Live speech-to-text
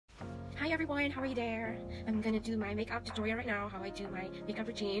everyone, how are you there? I'm gonna do my makeup tutorial right now, how I do my makeup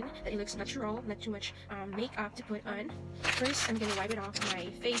routine, that it looks natural, not too much makeup to put on. First, I'm gonna wipe it off my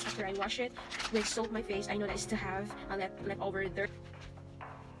face after I wash it with soap my face. I know that I still have leftover dirt.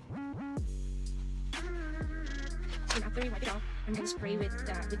 And after you wipe it off, I'm gonna spray with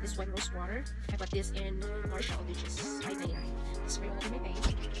this white rose water. I got this in Marshall, which is $5.99. Spray all over my face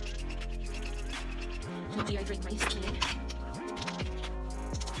to dehydrate my skin.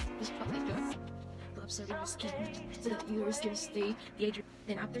 Just pop like that to absorb your skin so that your skin stay dehydrated.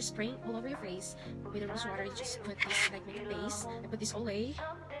 Then after spraying all over your face with the rose water, you just put this like makeup base. I put this Olay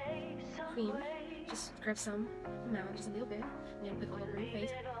cream. Just grab some amount, just a little bit, and then put all over your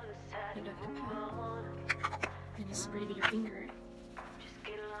face. And just spread it with your finger.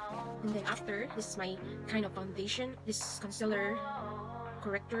 And then after, this is my kind of foundation. This concealer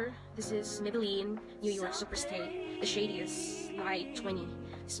corrector. This is Maybelline New York Super Stay. The shade is light 20.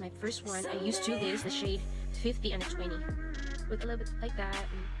 This is my first one. I used to this, the shade 50 and a 20. With a little bit like that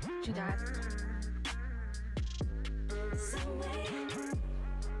and do that.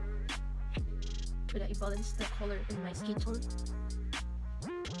 So that it balances the color in my skin tone.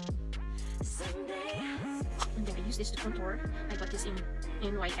 And then I use this to contour. I got this in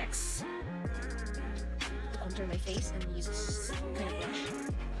NYX to contour my face, and I use this kind of brush.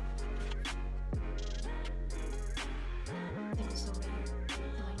 Then also the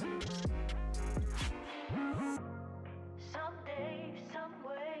line. Someday, some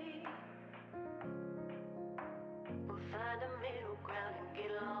way, we'll find a middle ground and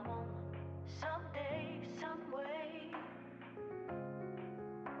get along. Someday, some way,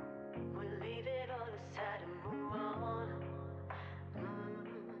 we'll leave it all aside and move on.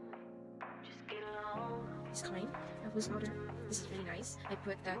 Just get along. This kind of loose powder. This is really nice. I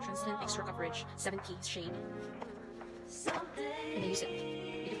put the translucent extra coverage 70 shade, and I use it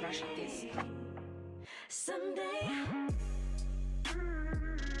with a brush like this. Someday.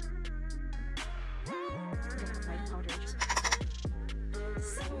 Apply the powder just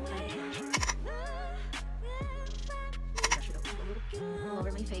brush it all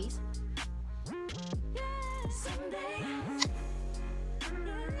over my face.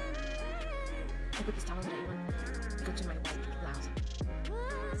 I put this towel that I want to go to my white blouse.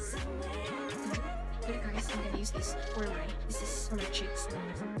 Okay guys, I'm gonna use this for this is for my cheeks, and I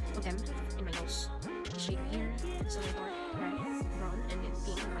have some of them in my nose. The shade right here, so dark red, brown, and then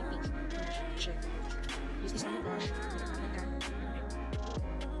pink, light pink on my cheek. Use this on the brush, like that.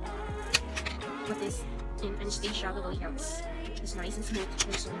 Put this in Anastasia Beverly Hills. It's nice and smooth,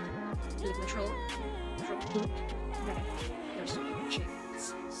 very soft. You look natural, pink, red. There's some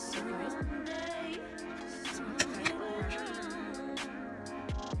cheeks. So guys,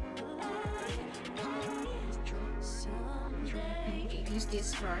 I use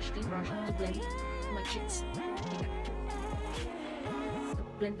this clean brush, to blend my cheeks. Like that. To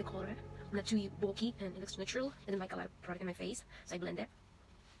blend the color, not too bulky, and it looks natural. I don't like a lot of product in my face, so I blend it.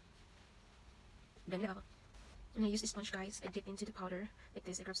 Blend it out. And I use this sponge, guys. I dip into the powder like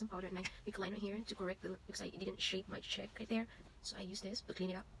this. I grab some powder and I make a line right here to correct the, because I didn't shape my cheek right there. So I use this to clean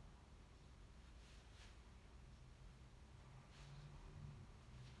it up.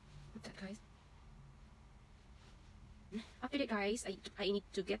 Like that, guys. After that, guys, I need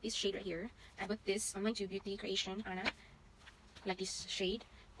to get this shade right here. I got this online to beauty creation, Anna. Like this shade.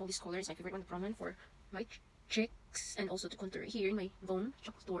 All these colors, my favorite one, the brown one, for my cheeks, and also to contour here in my bone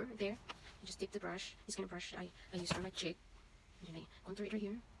chalk store right there. I just dip the brush, this kind of brush I use for my cheek, and then I contour it right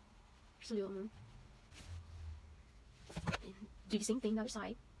here. Just a little more. And do the same thing the other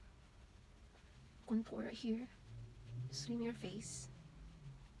side. Contour right here. Just in your face.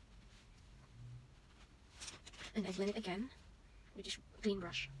 And I blend it again with this clean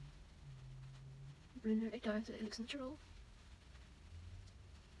brush. Blend it like that so it looks natural.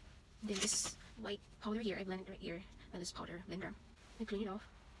 Then this white powder here, I blend it right here with this powder blender. I clean it off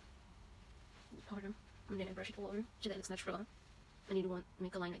with powder, and then I brush it all over so that it looks natural. And you don't want to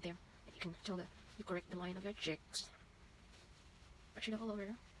make a line right there. You can tell that you correct the line of your cheeks. Brush it all over,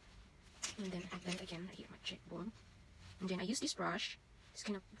 and then I blend it again right here, my cheekbone. And then I use this brush, this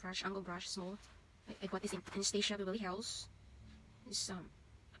kind of brush, angle brush, small. I got this in Anastasia Beverly Hills. It's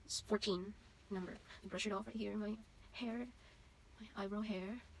 14 number. I brush it off right here, my hair, my eyebrow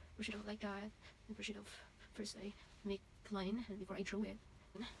hair. Brush it off like that. And brush it off. First I make a line and before I draw it.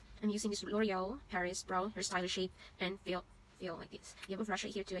 I'm using this L'Oreal Paris Brow Hairstyle Shape and feel like this. You have a brush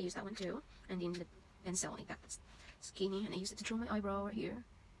right here too. I use that one too. And then the pencil like that. It's skinny, and I use it to draw my eyebrow right here.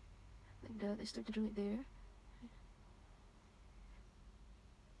 Like that. I start to draw it there.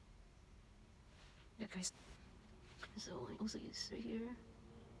 Yeah, guys. So I also use right here.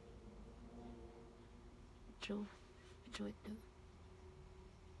 draw it.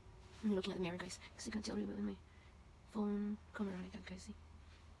 I'm looking at the mirror, guys, because you can tell really well in my phone camera like that, guys. See?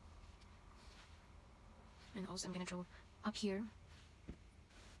 And also I'm gonna draw up here.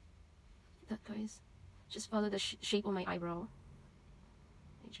 That, guys. Just follow the shape of my eyebrow.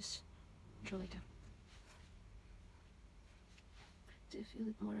 I just draw like that. To feel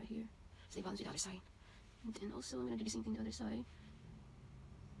it more right here. Same balance with the other side. And then also I'm gonna do the same thing the other side.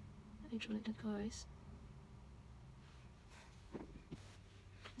 I draw like that, guys.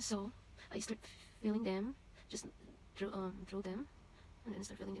 So I start filling them. Just draw them, and then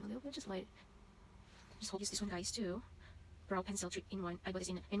start filling them a little bit. Just use this one, guys, too. Brow pencil 3-in-1. I bought this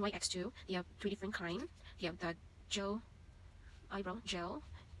in NYX2. They have 3 different kind. They have that gel eyebrow gel.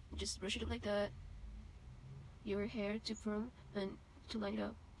 Just brush it up like that. Your hair to firm and to line it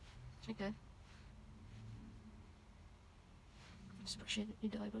up like that. Just brush it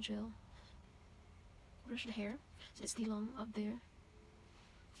with the eyebrow gel. Brush the hair so it's still long up there.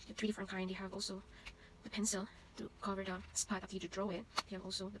 The 3 different kind. They have also the pencil to cover the spot after you draw it. They have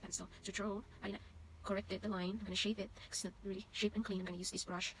also the pencil to draw. I corrected the line. I'm gonna shape it because it's not really shape and clean. I'm gonna use this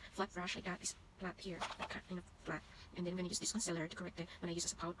brush, flat brush like that. This flat here, that kind of flat. And then I'm gonna use this concealer to correct it when I use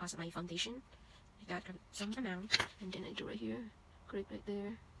as my foundation. Like that, some amount. And then I draw right here, correct right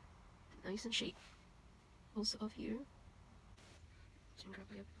there, nice and shape. Also up here. Then grab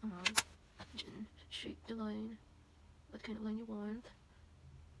a amount. Then shape the line. What kind of line you want?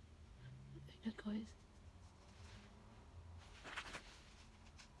 Like that, guys.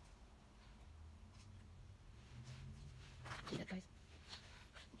 See that, guys?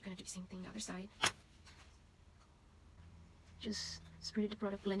 You're gonna do the same thing the other side. Just spray the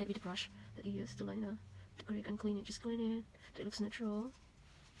product, blend it with the brush that you use to line up, to correct and clean it. Just clean it so it looks natural.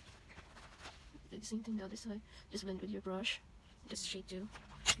 Do the same thing the other side. Just blend it with your brush. Just shade too.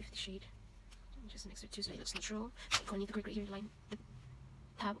 50 shade. Just mix it too so it looks natural. I'm gonna need to correct right here, line the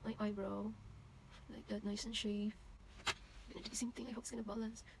top of my eyebrow. Like that, nice and shape. I'm gonna do the same thing. I hope it's gonna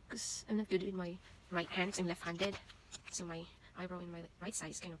balance because I'm not good with my right hand because I'm left-handed. So my eyebrow in my right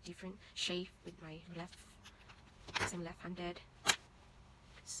side is kind of different shape with my left because I'm left-handed.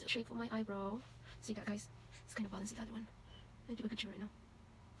 So shape of my eyebrow. See that, guys? It's kind of balanced the other one. I'll do a picture right now.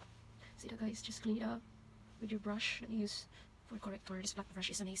 See that, guys? Just clean it up with your brush that you use for corrector. This black brush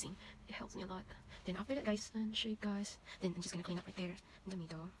is amazing. It helps me a lot. Then after that, guys, and shape, guys. Then I'm just gonna clean up right there in the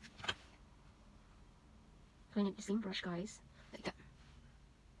middle. Clean it with the same brush, guys, like that.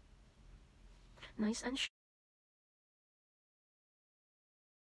 Nice and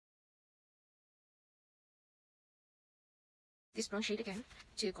this brown shade again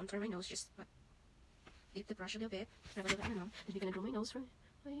to contour my nose. Just dip the brush a little bit, grab a little bit, then we're gonna draw my nose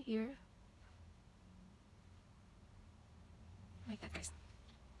right here, like that, guys.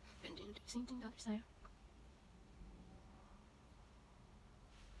 And then do the same thing the other side.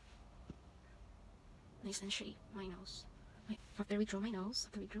 Nice and shape my nose. After we draw my nose,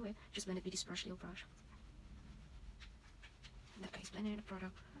 after we draw it, just blend it with this brush, little brush. And that, guys, blend it in the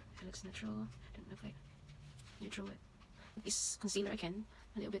product. It looks natural. Don't look like you draw it. This concealer again,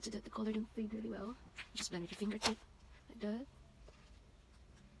 a little bit so that the color don't fade really well. Just blend with your fingertip, like that.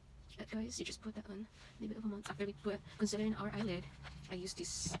 That, guys, you just put that on a little bit of amount. After we put concealer in our eyelid, I use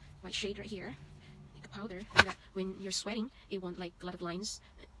this white shade right here, like a powder, so that when you're sweating, it won't like a lot of lines,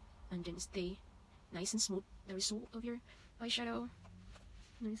 and then stay nice and smooth. The result of your eyeshadow,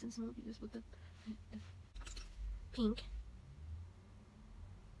 nice and smooth. You just put the pink.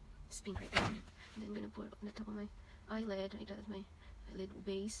 It's pink right there. And then I'm gonna put it on the top of my eyelid, like that is my eyelid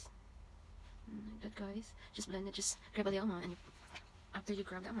base. Like that, guys. Just blend it, just grab a little amount, and after you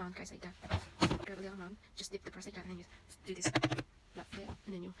grab the amount, guys, like that, grab a little amount, just dip the brush like that, and then you do this flat flip,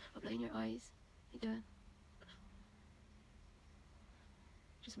 and then you apply in your eyes, like that.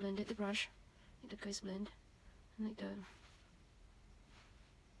 Just blend it, the brush, like that, guys, blend, and like that.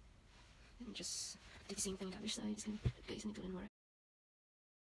 And just do the same thing on the other side, just gonna, guys, need to learn more.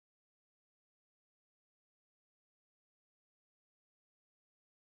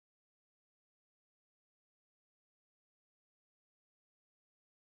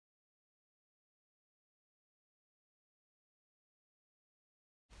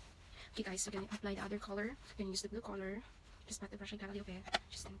 Okay, guys, so we're gonna apply the other color. We're gonna use the blue color. Just pat the brush like that a little bit.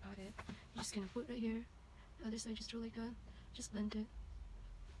 Just gonna pat it. You're just gonna put right here. The other side, just draw like that. Just blend it.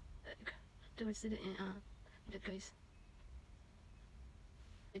 Like, towards the end. That, guys.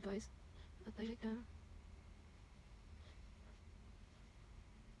 That, guys. Apply like that.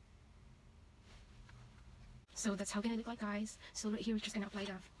 So that's how gonna look like, guys. So right here, we're just gonna apply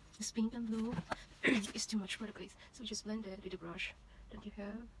this pink and blue. It's too much for the guys. So just blend it with the brush that you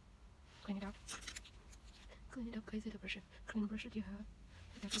have. Clean it up. Clean it up, guys, with a brush. Clean brush that you have.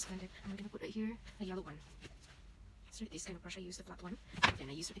 That's just blended. I'm gonna put right here a yellow one. So this kind of brush, I use the flat one. And then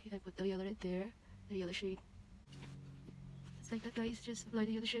I put the yellow right there, the yellow shade. It's like that, guys. Just apply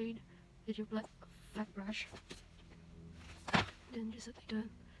the yellow shade with your flat brush. Then just like that.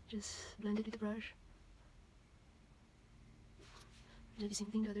 Just blend it with the brush. Do the same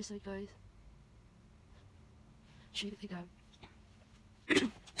thing the other side, guys. Shade it like that.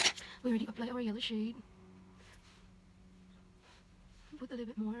 We already applied our yellow shade. Put a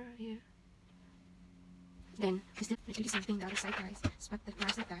little bit more here. Then we still do the same thing the other side, guys. Spot the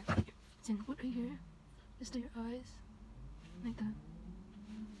glass like that. Then put right here. Just do your eyes. Like that.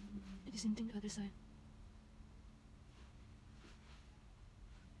 Do the same thing the other side.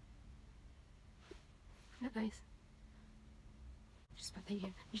 That, guys. Just put right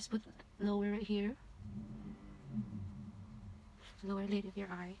here. You just put lower right here. Lower lid of your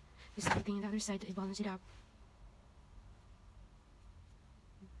eye. The same thing on the other side to balance it up.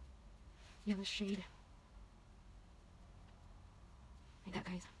 Yellow shade. Like that,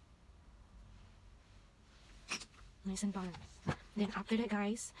 guys. Nice and balanced. Then after that,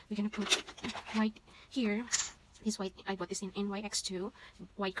 guys, we're gonna put white here. This white, I bought this in NYX2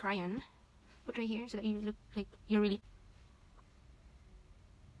 white crayon. Put right here so that you look like you're really.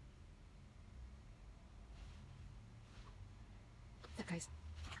 That, guys.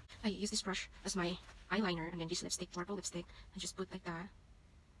 I use this brush as my eyeliner, and then this lipstick, purple lipstick, I just put like that.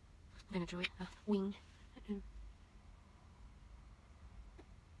 I'm gonna draw it a wing.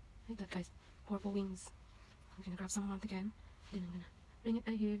 Like that, guys. Purple wings. I'm gonna grab some amount again. Then I'm gonna bring it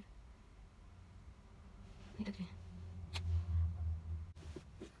right here. Like that, guys.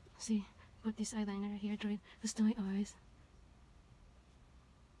 See, put this eyeliner here, draw it just to my eyes.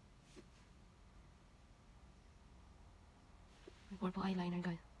 My purple eyeliner,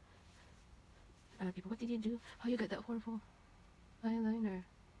 guys. Other people, what did you do? How you got that purple eyeliner?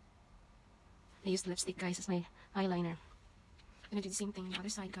 I used lipstick, guys, as my eyeliner. I'm gonna do the same thing on the other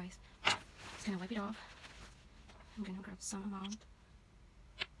side, guys. Just gonna wipe it off. I'm gonna grab some amount.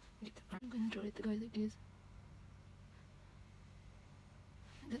 I'm gonna draw it, guys, like this.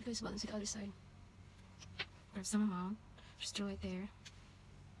 And that, guys, balance it the other side. Grab some amount. Just draw it there.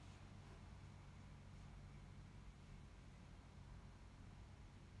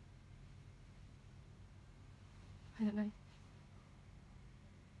 Like that, guys.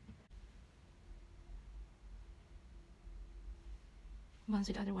 Balance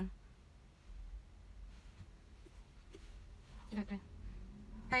with the other one. Like that.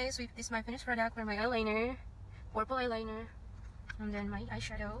 Guys, this is my finished product for my eyeliner. Purple eyeliner. And then my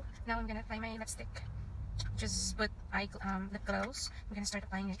eyeshadow. Now I'm gonna apply my lipstick. Just put lip gloss. I'm gonna start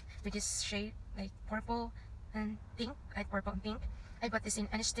applying it with this shade, like purple and pink. Like purple and pink. I bought this in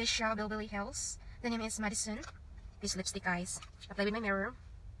Anastasia Beverly Hills. The name is Madison. This lipstick, guys. Apply with my mirror.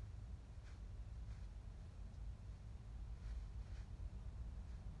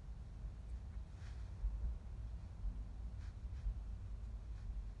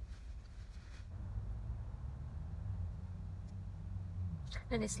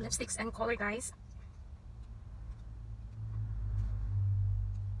 Then it's lipsticks and color, guys.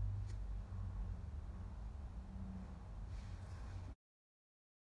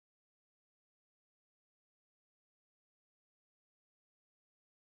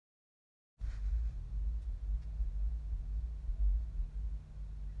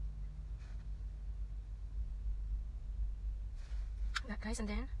 That, guys, and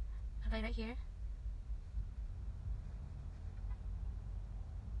then apply right here.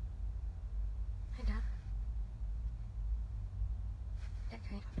 Like that.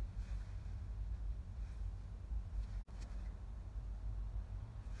 Okay.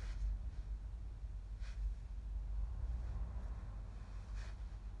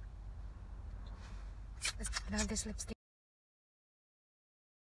 Let's grab this lipstick.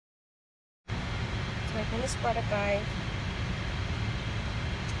 So I finished product, guys.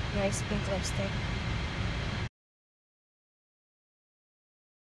 Nice pink lipstick.